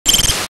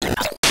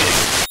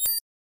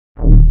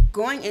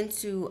going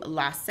into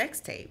Lost Sex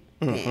Tape,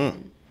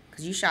 then,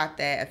 because you shot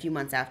that a few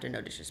months after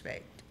No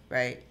Disrespect,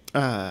 right?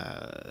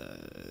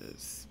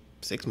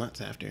 6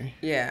 months after.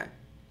 Yeah.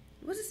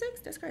 Was it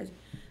 6? That's crazy.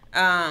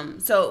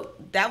 So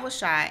that was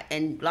shot,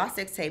 and Lost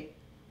Sex Tape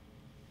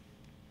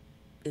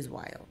is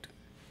wild.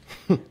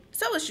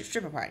 So is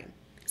Stripper Party.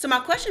 So my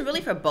question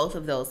really for both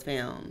of those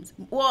films,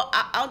 well,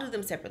 I'll do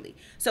them separately.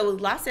 So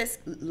with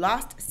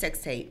Lost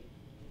Sex Tape,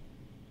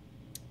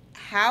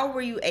 how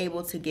were you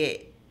able to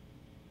get...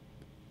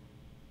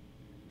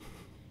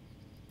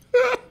 Go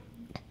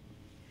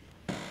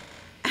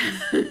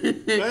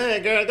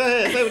ahead, girl. Go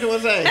ahead. Say what you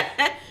want to say.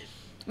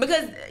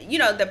 Because, you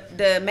know,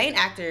 the main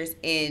actors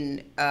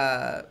in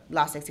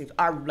Lost Sex Tapes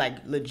are,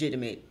 like,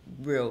 legitimate,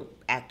 real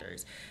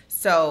actors.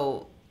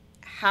 So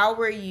how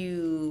were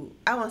you...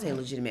 I won't say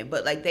legitimate,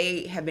 but, like,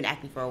 they have been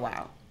acting for a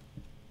while.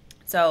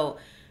 So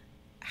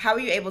how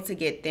were you able to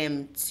get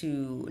them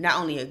to not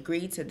only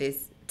agree to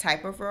this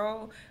type of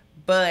role,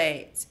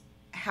 but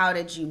how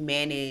did you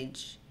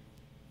manage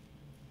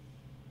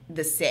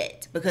the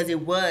set? Because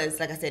it was,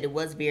 like I said, it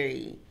was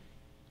very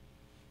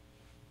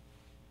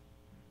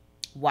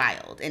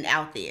wild and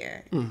out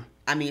there.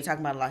 I mean, you're talking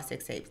about a lot of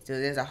sex tapes. So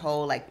there's a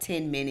whole, like,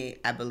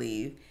 10-minute, I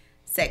believe,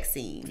 sex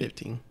scene.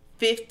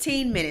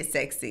 15-minute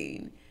sex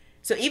scene.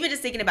 So even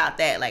just thinking about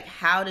that, like,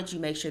 how did you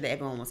make sure that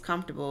everyone was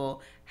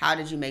comfortable? How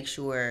did you make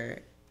sure,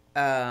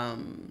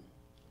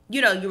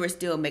 you know, you were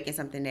still making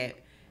something that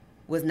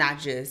was not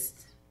just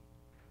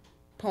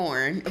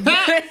porn,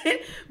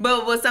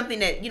 but was something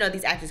that, you know,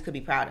 these actors could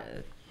be proud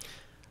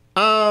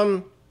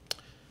of?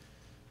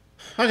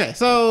 Okay,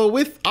 so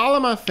with all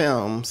of my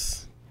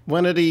films,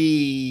 one of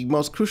the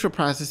most crucial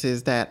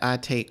processes that I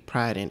take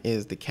pride in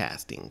is the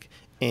casting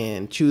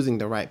and choosing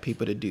the right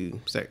people to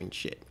do certain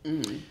shit.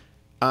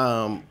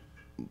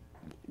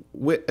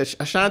 With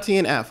Ashanti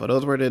and Alpha,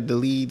 those were the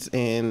leads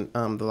in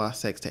the Lost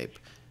Sex Tape.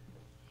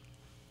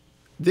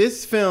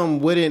 This film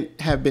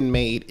wouldn't have been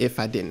made if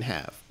I didn't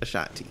have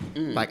Ashanti.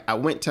 Like, I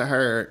went to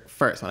her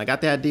first. When I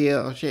got the idea,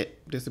 oh shit,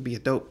 this would be a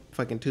dope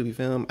fucking Tubi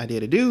film idea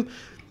to do.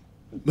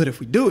 But if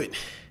we do it,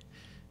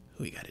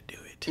 we gotta do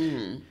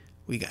it.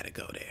 We gotta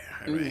go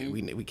there, all right?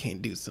 We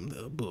can't do some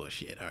little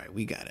bullshit, all right?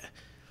 We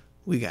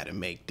gotta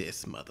make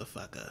this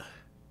motherfucker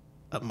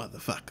a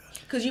motherfucker.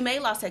 Because you made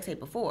Lost Sex Tape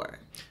before.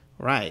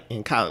 Right,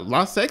 in college.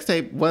 Lost Sex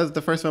Tape was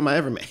the first film I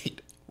ever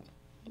made.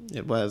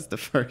 It was the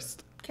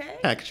first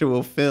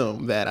actual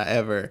film that I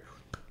ever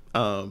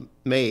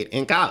made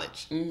in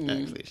college,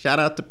 actually. Shout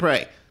out to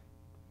Pray.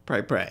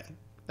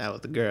 That was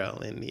the girl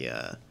in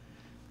the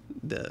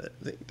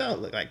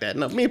don't look like that.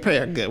 No, me and Pray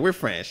are good. We're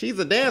friends. She's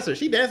a dancer.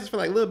 She dances for,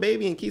 like, Lil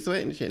Baby and Keith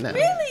Sweat and shit now.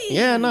 Really?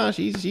 Yeah, no,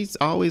 she's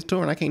always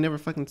touring. I can't never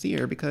fucking see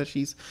her because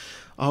she's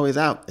always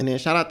out. And then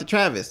shout out to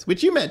Travis,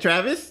 which you met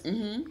Travis.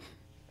 Go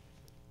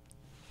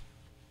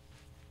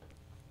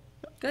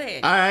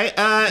ahead. All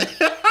right.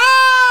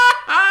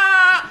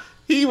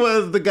 He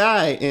was the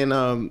guy in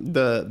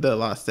the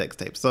Lost Sex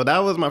Tape. So that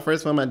was my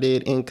first film I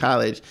did in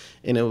college,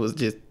 and it was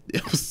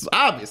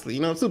obviously, you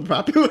know, super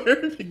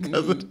popular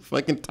because of the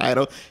fucking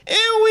title.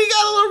 And we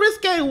got a little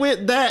risque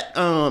with that.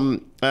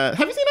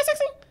 Have you seen that sex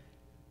scene?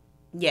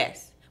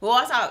 Yes. Well,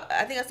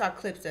 I think I saw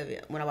clips of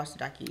it when I watched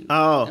the docu.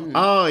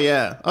 Oh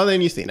yeah. Oh,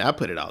 then you've seen it. I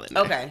put it all in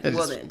there. Okay.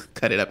 Well, then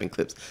cut it up in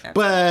clips. Okay.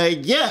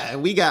 But yeah,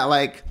 we got,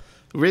 like,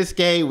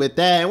 risque with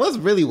that. And what's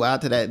really wild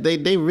to that,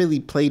 they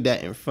really played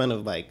that in front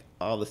of, like,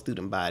 all the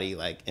student body,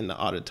 like, in the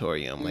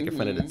auditorium, like, in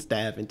front of the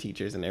staff and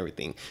teachers and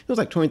everything. It was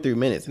like 23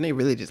 minutes, and they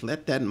really just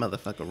let that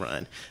motherfucker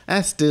run.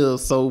 That's still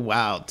so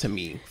wild to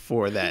me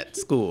for that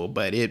school,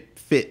 but it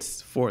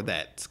fits for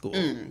that school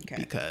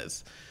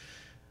because,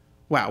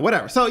 wow,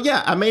 whatever. So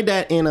yeah, I made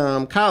that in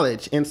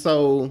college, and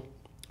so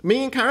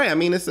me and Kyrie, I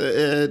mean, it's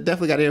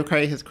definitely got to give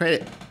Kyrie his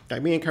credit.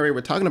 Like, me and Kyrie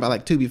were talking about,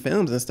 like, Tubi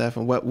films and stuff,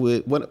 and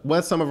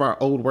what some of our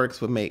old works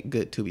would make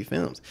good Tubi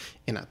films.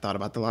 And I thought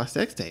about the Lost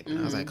Sex Tape, and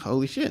I was like,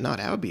 holy shit, no,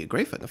 that would be a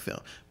great fucking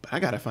film. But I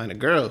gotta find a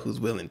girl who's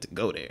willing to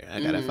go there.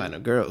 I gotta find a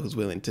girl who's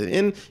willing to.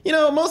 And, you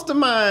know, most of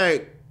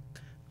my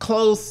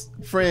close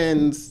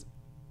friends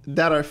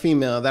that are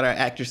female, that are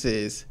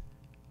actresses,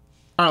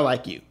 are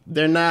like you.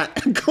 They're not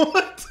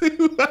going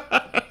to.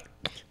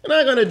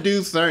 They're not going to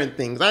do certain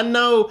things. I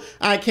know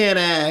I can't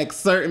ask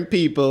certain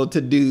people to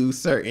do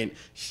certain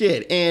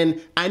shit. And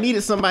I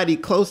needed somebody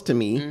close to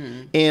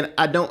me. And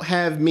I don't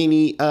have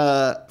many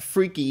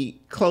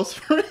freaky close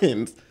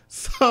friends.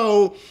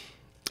 So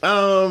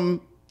I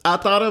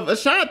thought of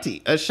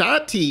Ashanti.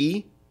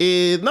 Ashanti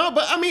is, no,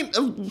 but I mean,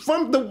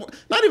 from the,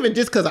 not even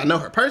just because I know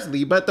her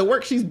personally, but the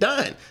work she's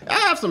done. I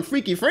have some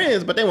freaky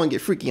friends, but they won't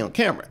get freaky on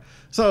camera.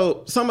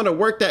 So some of the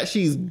work that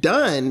she's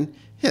done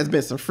has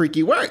been some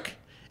freaky work.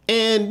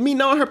 And me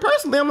knowing her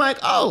personally, I'm like,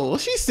 oh,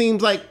 she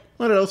seems like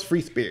one of those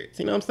free spirits.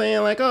 You know what I'm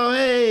saying? Like, oh,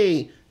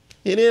 hey,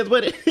 it is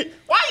what it is.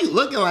 Why are you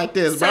looking like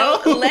this,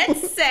 bro? So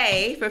let's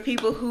say, for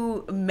people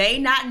who may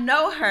not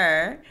know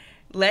her,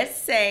 let's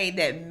say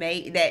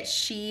that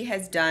she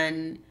has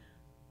done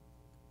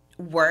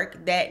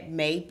work that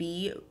may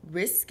be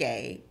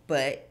risque,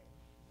 but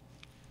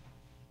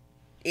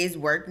is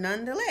work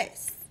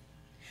nonetheless.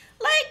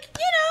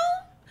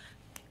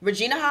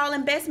 Regina Hall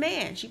in Best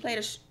Man. She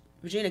played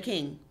Regina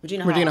King.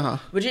 Regina Hall.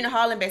 Regina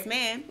Hall in Best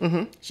Man.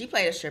 Mm-hmm. She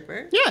played a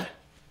stripper. Yeah.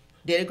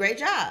 Did a great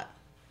job.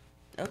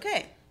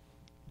 Okay.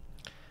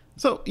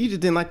 So you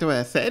just didn't like the way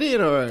I said it,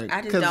 or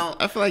I just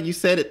don't. I feel like you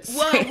said it.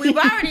 Well, we've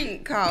already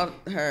called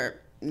her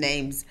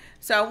names,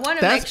 so I want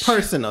to. That's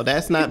personal.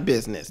 That's not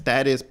business.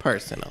 That is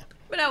personal.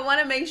 But I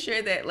want to make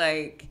sure that,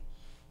 like,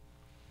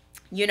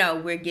 you know,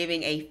 we're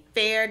giving a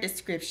fair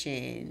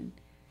description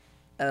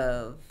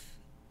of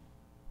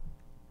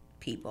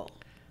people.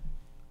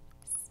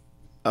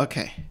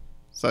 Okay,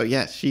 so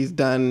yes, she's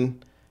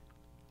done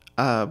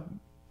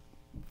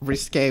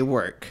risque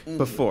work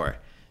before,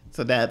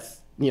 so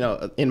that's, you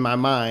know, in my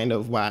mind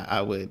of why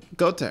I would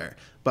go to her.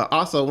 But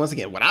also, once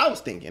again, what I was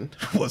thinking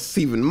was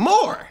even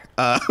more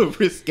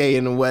risque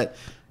than what,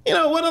 you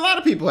know, what a lot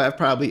of people have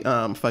probably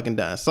fucking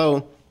done.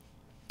 So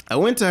I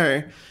went to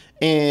her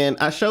and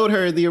I showed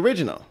her the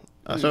original.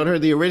 And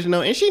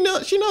she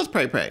knows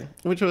Pray Pray,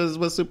 which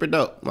was super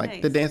dope, like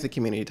nice. The dancing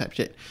community type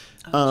shit.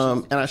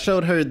 And I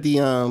showed her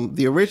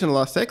the original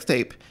Lost sex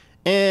tape,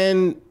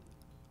 and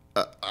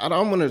I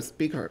don't want to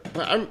speak her,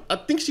 but I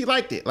think she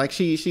liked it. Like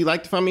she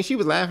liked it from me. She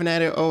was laughing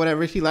at it or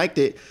whatever. She liked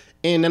it.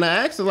 And then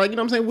I asked her, like, you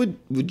know what I'm saying,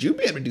 would you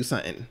be able to do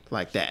something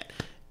like that?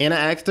 And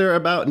I asked her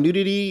about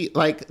nudity.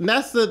 Like,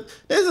 there's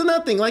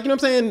another thing. Like, you know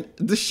what I'm saying?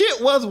 The shit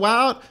was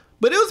wild,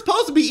 but it was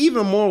supposed to be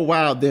even more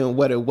wild than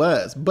what it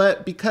was.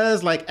 But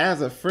because, like,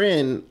 as a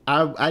friend,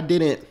 I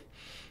didn't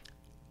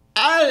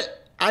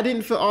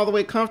feel all the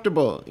way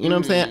comfortable. You know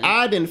what I'm saying?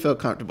 I didn't feel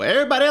comfortable.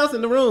 Everybody else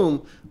in the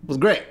room was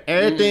great.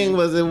 Everything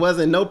it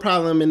wasn't no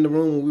problem in the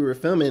room when we were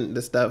filming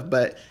the stuff.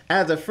 But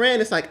as a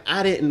friend, it's like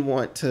I didn't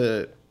want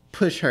to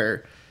push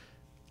her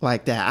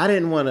like that. I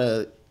didn't want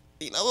to,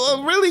 you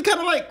know, really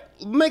kind of like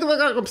make it look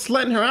like I'm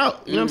slutting her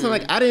out. You know what I'm saying?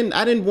 Like I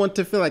didn't want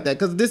to feel like that,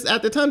 because this,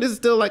 at the time, this is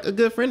still like a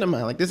good friend of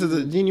mine. Like this is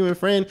a genuine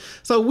friend.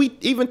 So we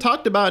even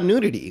talked about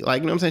nudity.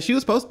 Like, you know what I'm saying? She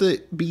was supposed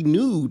to be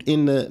nude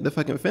in the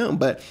fucking film,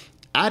 but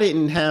I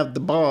didn't have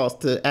the balls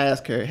to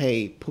ask her,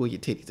 hey, pull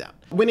your titties out.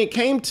 When it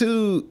came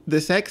to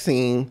the sex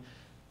scene,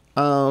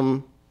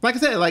 like I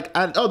said, like,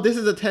 this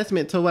is a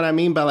testament to what I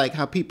mean by like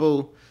how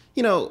people,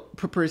 you know,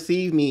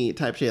 perceive me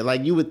type shit.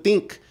 Like you would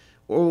think,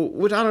 or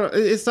which I don't know,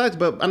 it sucks,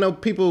 but I know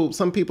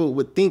some people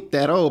would think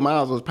that, oh,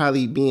 Miles was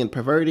probably being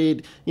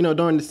perverted, you know,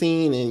 during the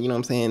scene, and, you know what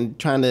I'm saying,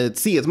 trying to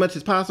see as much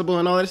as possible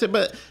and all that shit.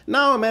 But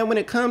no, man, when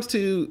it comes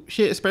to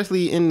shit,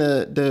 especially in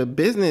the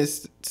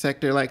business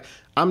sector, like,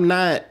 I'm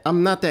not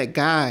that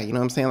guy, you know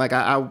what I'm saying? Like,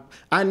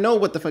 I know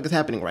what the fuck is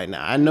happening right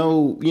now. I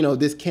know, you know,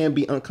 this can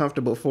be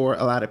uncomfortable for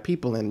a lot of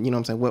people, and, you know what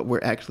I'm saying, what we're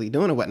actually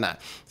doing and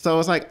whatnot. So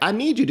it's like, I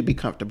need you to be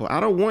comfortable.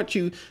 I don't want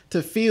you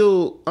to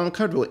feel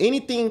uncomfortable.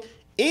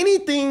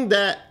 Anything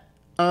that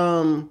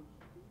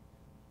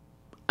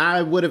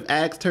I would have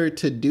asked her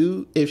to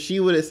do, if she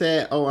would have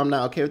said, oh, I'm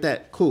not okay with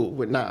that,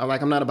 cool. I'm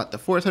not about to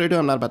force her to do it.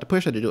 I'm not about to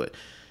push her to do it.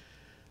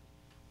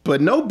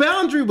 But no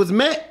boundary was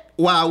met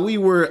while we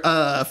were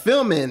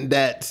filming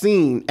that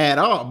scene at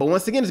all. But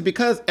once again, it's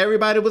because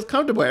everybody was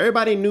comfortable.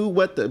 Everybody knew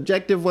what the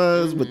objective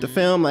was with the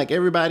film. Like,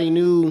 everybody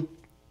knew,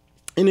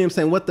 you know what I'm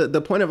saying, what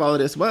the point of all of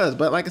this was.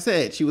 But like I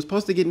said, she was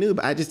supposed to get nude,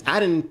 but I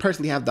didn't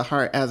personally have the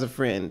heart as a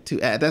friend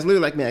to add. That's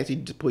literally like me actually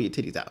just pull your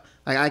titties out.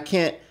 Like, I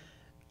can't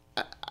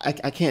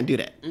do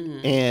that.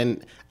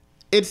 And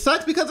it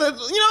sucks because, you know,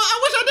 I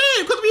wish I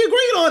did, because we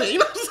agreed on it. You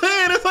know what I'm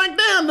saying? It's like,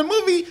 damn, the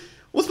movie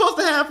was supposed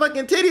to have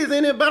fucking titties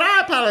in it, but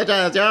I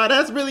apologize, y'all.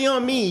 That's really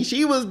on me.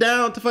 She was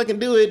down to fucking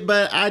do it,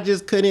 but I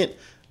just couldn't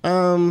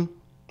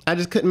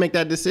make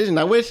that decision.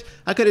 I wish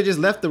I could have just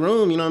left the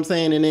room, you know what I'm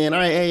saying? And then, all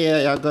right, hey,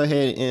 yeah, y'all go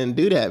ahead and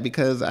do that,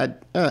 because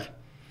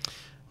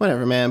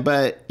whatever, man.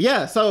 But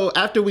yeah, so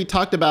after we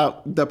talked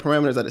about the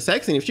parameters of the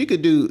sex scene, if she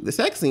could do the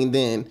sex scene,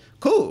 then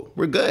cool,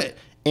 we're good.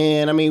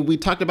 And I mean, we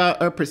talked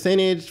about a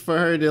percentage for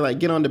her to like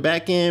get on the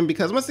back end,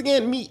 because once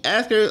again, me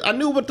ask her, I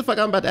knew what the fuck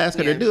I'm about to ask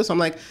her to do. So I'm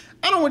like,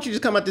 I don't want you to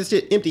just come out this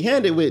shit empty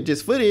handed with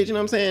just footage. You know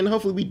what I'm saying?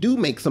 Hopefully we do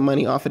make some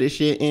money off of this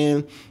shit.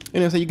 And, you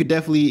know, so you could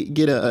definitely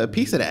get a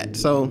piece of that.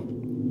 So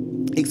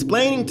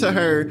explaining to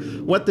her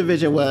what the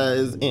vision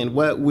was and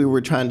what we were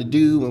trying to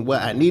do and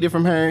what I needed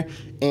from her.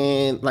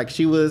 And like,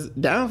 she was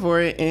down for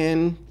it.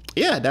 And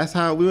yeah, that's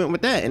how we went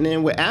with that. And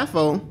then with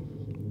Afo,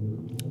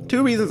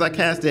 2 reasons I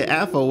casted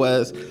Afo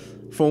was,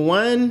 for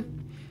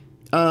one,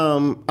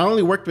 I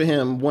only worked with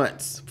him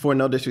once for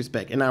No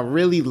Disrespect, and I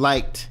really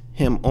liked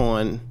him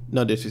on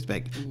No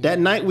Disrespect. That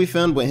night we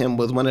filmed with him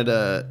was one of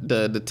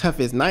the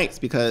toughest nights,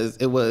 because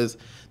it was,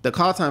 the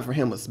call time for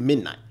him was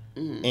midnight.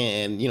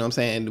 And, you know what I'm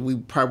saying, we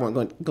probably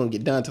weren't going to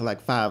get done till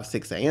like 5,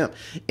 6 a.m.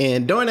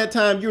 And during that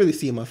time, you really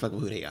see a motherfucker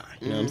who they are.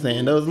 You know what I'm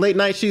saying? Those late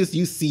night shoots,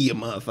 you see a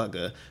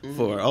motherfucker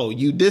for,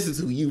 this is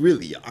who you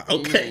really are.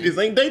 Okay, this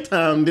ain't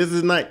daytime, this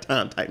is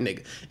nighttime type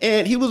nigga.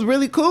 And he was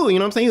really cool, you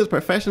know what I'm saying? He was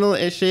professional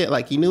and shit.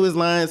 Like, he knew his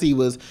lines, he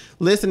was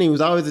listening, he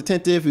was always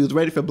attentive, he was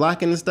ready for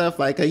blocking and stuff.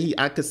 Like,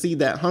 I could see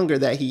that hunger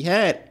that he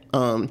had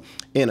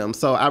in him.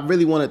 So I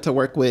really wanted to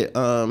work with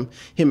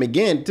him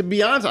again. To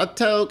be honest, I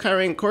tell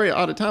Kyrie and Corey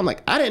all the time,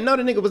 like, I didn't know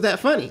the nigga was that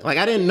funny. Like,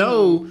 I didn't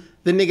know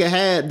the nigga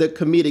had the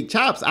comedic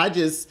chops. I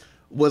just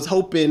was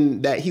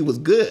hoping that he was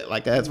good,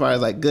 like as far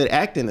as like good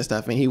acting and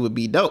stuff, and he would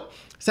be dope.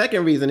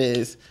 Second reason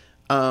is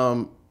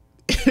the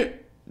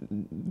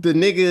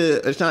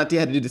nigga Ashanti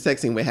had to do the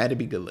sex scene with had to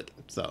be good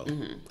looking. So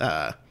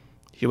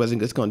she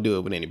wasn't just gonna do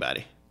it with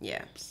anybody.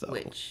 Yeah. So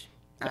which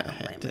I don't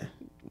blame her.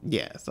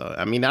 Yeah, so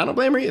I mean I don't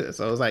blame her either.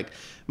 So it was like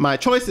my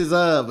choices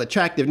of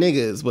attractive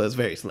niggas was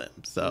very slim.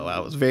 So I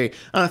was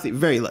honestly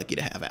very lucky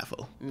to have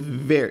Afro.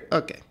 Very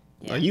okay.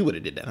 Yeah. Oh, you would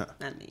have did that, huh?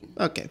 I mean,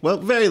 okay. Well,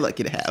 very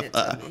lucky to have.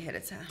 Ahead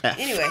of time.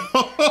 Anyway,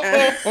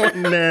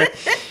 nah.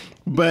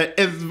 But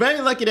it's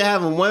very lucky to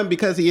have him. One,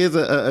 because he is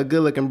a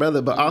good looking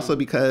brother, but also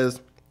because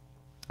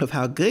of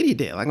how good he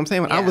did. Like I'm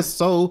saying, I was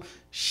so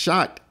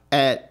shocked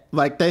at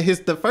like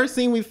that. The first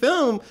scene we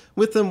filmed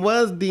with him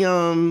was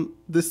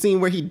the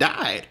scene where he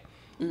died.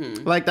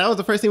 Like that was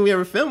the first thing we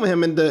ever filmed with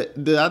him, and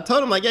I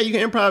told him like, yeah, you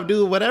can improv,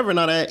 do whatever and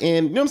all that,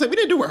 and you know what I'm saying, we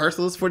didn't do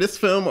rehearsals for this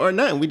film or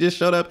nothing. We just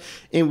showed up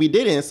and we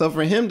did it. And so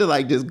for him to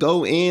like just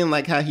go in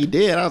like how he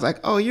did, I was like,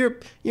 oh, you're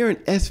an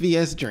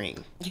SVS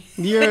dream.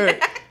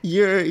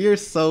 You're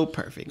so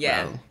perfect,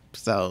 bro.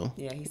 So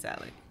yeah, he's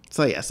solid.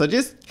 So yeah, so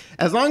just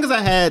as long as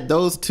I had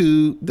those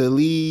two, the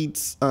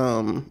leads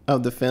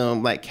of the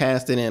film, like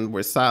casted and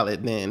were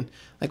solid, then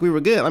like we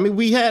were good. I mean,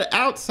 we had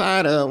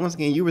outside of, once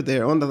again, you were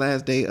there on the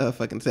last day of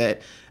fucking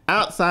set.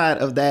 Outside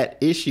of that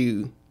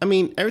issue, I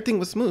mean, everything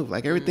was smooth.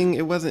 Like everything,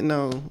 it wasn't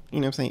no, you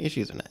know what I'm saying,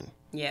 issues or nothing.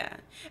 Yeah,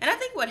 and I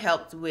think what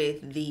helped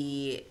with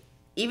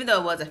even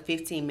though it was a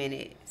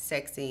 15-minute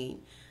sex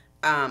scene,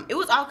 it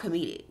was all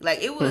comedic.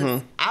 Like it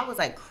was, I was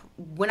like,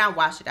 when I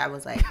watched it, I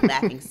was like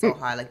laughing so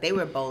hard. Like they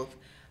were both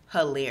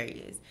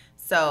hilarious.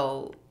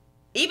 So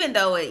even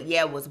though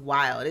it was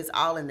wild, it's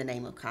all in the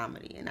name of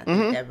comedy, and I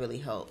think that really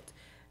helped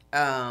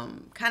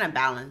kind of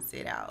balance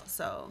it out.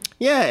 So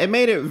yeah, it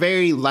made it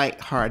very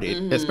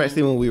lighthearted,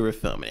 especially when we were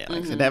filming it.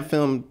 Like so that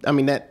film, I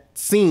mean that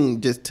scene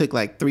just took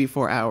like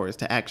 3-4 hours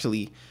to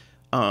actually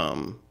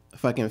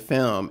fucking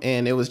film,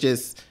 and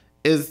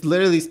it's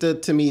literally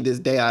stood to me this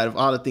day out of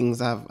all the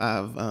things I've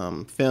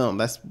filmed.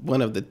 That's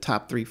one of the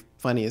top 3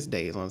 funniest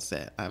days on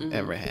set I've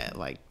ever had.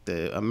 Like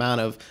the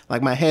amount of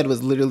like my head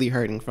was literally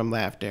hurting from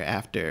laughter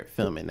after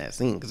filming that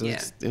scene because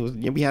it was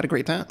we had a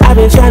great time. I've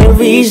been trying to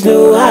reach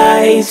new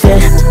heights.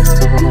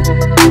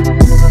 Yeah.